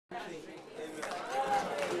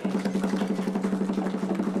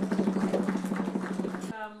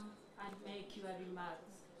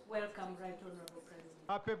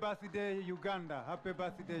Happy birthday, Uganda. Happy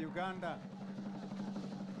birthday, Uganda.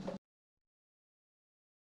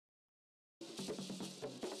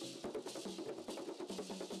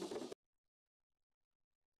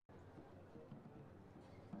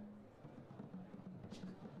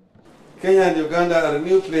 Kenya and Uganda are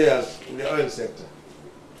new players in the oil sector.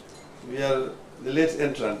 We are the late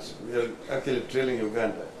entrants. We are actually trailing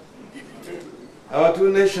Uganda. Our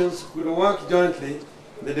two nations could work jointly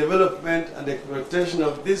in the development and exploitation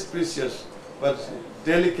of this precious but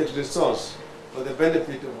delicate resource for the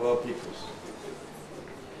benefit of our peoples.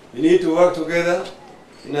 We need to work together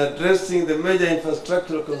in addressing the major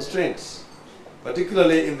infrastructural constraints,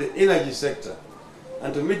 particularly in the energy sector,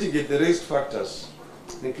 and to mitigate the risk factors,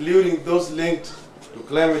 including those linked to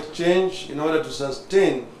climate change, in order to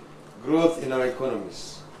sustain growth in our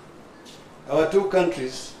economies. Our two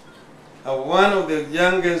countries have one of the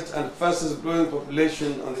youngest and fastest growing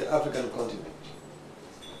population on the African continent.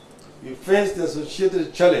 We face the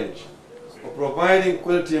associated challenge of providing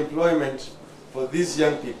quality employment for these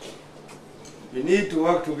young people. We need to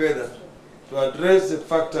work together to address the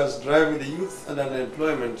factors driving the youth and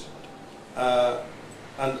unemployment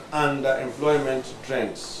and underemployment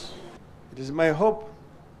trends. It is my hope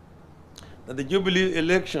that the Jubilee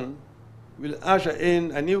election will usher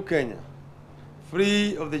in a new Kenya,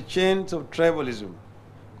 free of the chains of tribalism,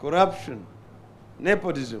 corruption,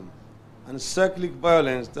 nepotism, and cyclic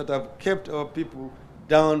violence that have kept our people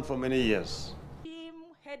down for many years. Team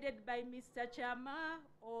headed by Mr. Chama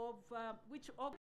of which